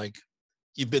feeling like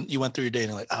you went through your day and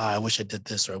you're like, I wish I did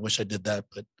this or I wish I did that.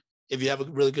 But if you have a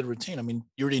really good routine, I mean,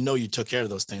 you already know you took care of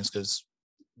those things because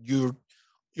you're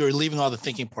leaving all the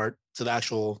thinking part to the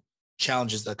actual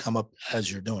challenges that come up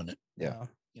as you're doing it. Yeah.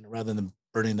 Rather than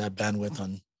burning that bandwidth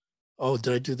on, oh,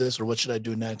 did I do this or what should I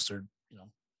do next? Or,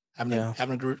 having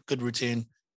a good routine,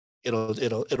 it'll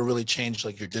really change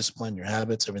like your discipline, your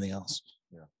habits, everything else.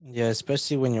 Yeah,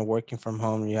 especially when you're working from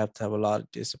home, you have to have a lot of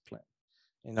discipline.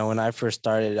 When I first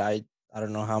started, I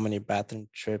don't know how many bathroom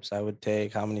trips I would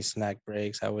take, how many snack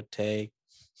breaks I would take.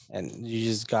 And you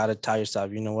just gotta tell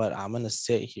yourself, you know what, I'm gonna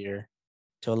sit here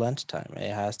till lunchtime.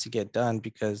 It has to get done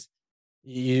because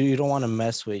you don't want to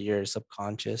mess with your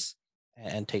subconscious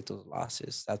and take those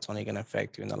losses. That's only gonna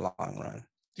affect you in the long run.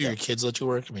 Do your kids let you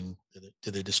work? I mean,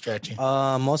 do they distract you?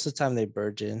 Most of the time they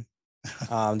burgeon.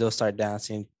 They'll start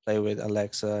dancing, play with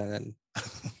Alexa, and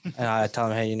I tell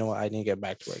them, hey, you know what? I need to get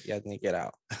back to work. You guys need to get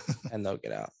out, and they'll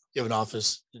get out. You have an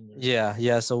office?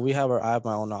 Yeah. So I have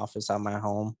my own office at my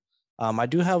home. I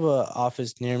do have a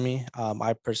office near me.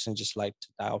 I personally just like to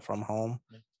dial from home.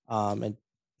 And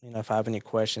if I have any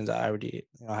questions, I already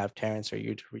have Terrence or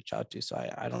you to reach out to, so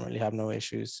I don't really have no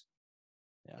issues.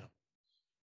 Yeah.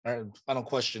 All right. Final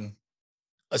question.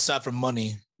 Aside from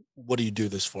money, what do you do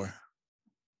this for?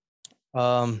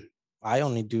 I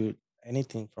only do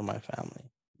anything for my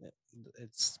family.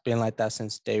 It's been like that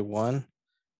since day one.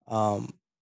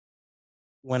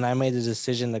 When I made the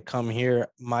decision to come here,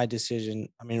 my decision,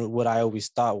 what I always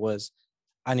thought was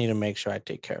I need to make sure I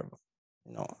take care of them.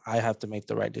 I have to make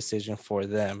the right decision for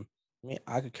them.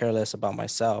 I could care less about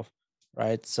myself,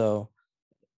 right? So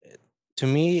to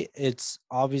me, it's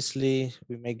obviously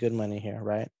we make good money here,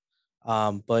 right?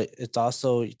 But it's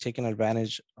also taking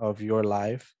advantage of your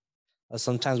life.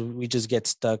 Sometimes we just get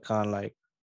stuck on like,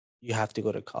 you have to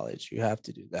go to college, you have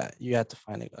to do that, you have to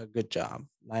find a good job,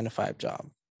 9 to 5 job,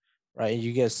 right?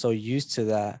 You get so used to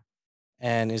that,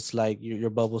 and it's like your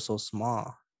bubble's so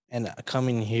small. And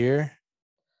coming here,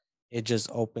 it just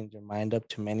opens your mind up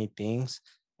to many things,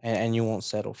 and you won't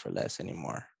settle for less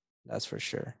anymore. That's for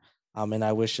sure. And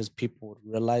I wish just people would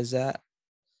realize that,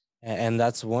 and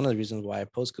that's one of the reasons why I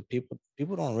post, because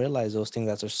people don't realize those things,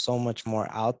 that there's so much more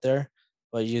out there,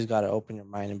 but you just got to open your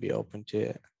mind and be open to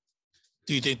it.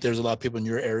 Do you think there's a lot of people in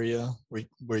your area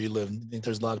where you live? Do you think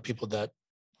there's a lot of people that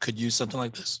could use something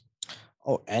like this?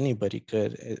 Oh, anybody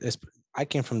could. I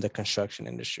came from the construction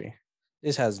industry.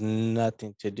 This has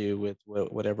nothing to do with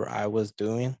whatever I was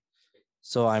doing.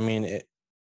 So I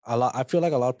feel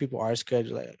like a lot of people are scared.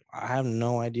 Like, I have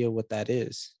no idea what that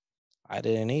is. I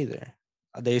didn't either.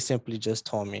 They simply just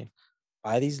told me,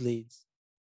 buy these leads,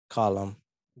 call them,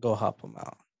 go help them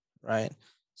out, right?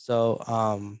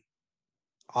 So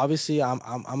obviously I'm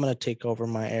gonna take over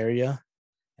my area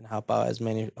and help out as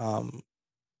many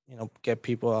get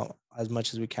people as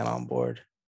much as we can on board.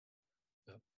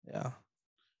 Yeah.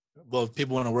 Well, if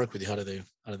people want to work with you, how do they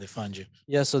find you?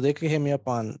 Yeah, so they could hit me up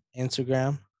on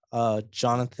Instagram,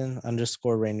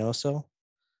 Jonathan_Reynoso.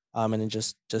 And then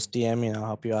just DM me and I'll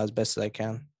help you out as best as I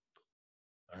can.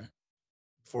 All right.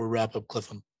 Before we wrap up,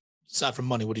 Clifton, aside from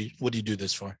money, what do you do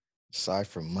this for? Aside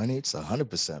from money, it's 100%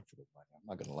 for the money. I'm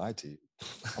not gonna lie to you.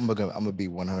 I'm gonna be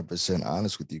 100%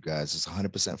 honest with you guys. It's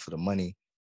 100% for the money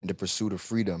and the pursuit of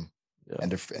freedom,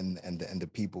 and the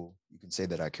people you can say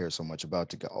that I care so much about,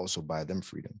 to also buy them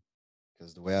freedom.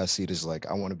 Because the way I see it is like,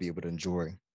 I want to be able to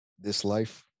enjoy this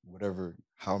life, whatever,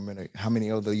 how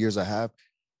many other years I have.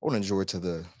 I want to enjoy it to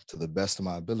the best of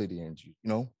my ability, and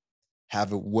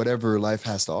have it, whatever life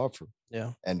has to offer.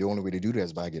 Yeah. And the only way to do that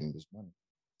is by getting this money.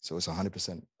 So it's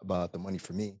 100% about the money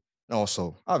for me. And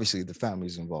also, obviously, the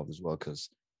family's involved as well, because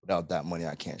without that money,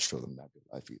 I can't show them that good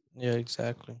life either. Yeah,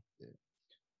 exactly. Yeah.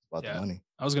 It's about the money.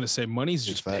 I was gonna say money's It's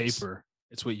just facts. paper.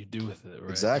 It's what you do with it, right?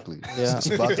 Exactly. Yeah. It's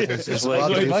about the It's money.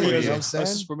 You know what I'm That's saying?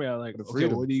 just for me. I'm like, For the okay,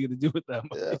 freedom. what are you gonna do with that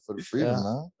money? Yeah, for the freedom, Yeah.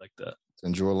 man. Like that. To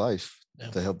enjoy life,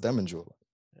 Yeah. to help them enjoy life.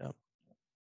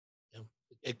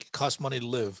 It costs money to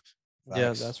live. Yeah,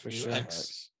 Facts. that's for sure.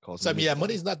 Facts. Costs So money.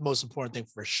 money is not the most important thing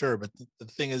for sure, but the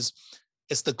thing is,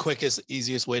 it's the quickest,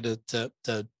 easiest way to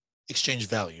exchange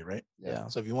value, right? Yeah.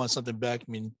 So if you want something back,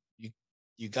 you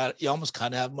almost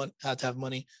kind of have to have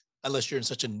money, unless you're in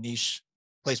such a niche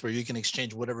place where you can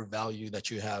exchange whatever value that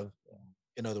you have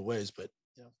in other ways. But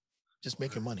just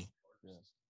making money.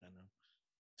 Yes. I know.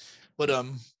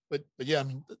 But yeah,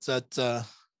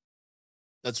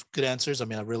 that's good answers.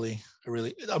 I'm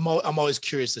always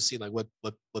curious to see like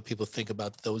what people think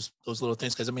about those little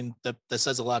things, because that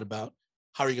says a lot about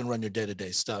how are you gonna run your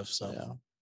day-to-day stuff. So Yeah.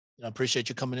 I appreciate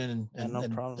you coming in no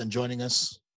problem. and joining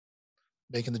us,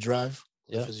 making the drive.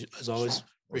 Yeah. As always,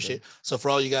 appreciate. So for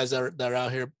all you guys that are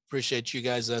out here, appreciate you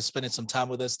guys spending some time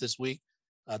with us this week.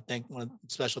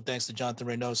 Special thanks to Jonathan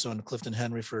Reynoso and Clifton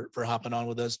Henry for hopping on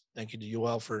with us. Thank you to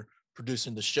UL for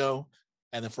producing the show.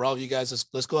 And then for all of you guys,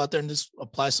 let's go out there and just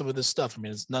apply some of this stuff.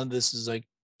 None of this is like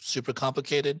super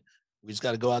complicated. We just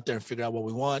got to go out there and figure out what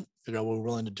we want, figure out what we're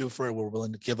willing to do for it, what we're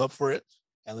willing to give up for it,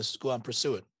 and let's just go out and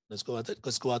pursue it. Let's go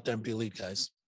out there and be elite, guys.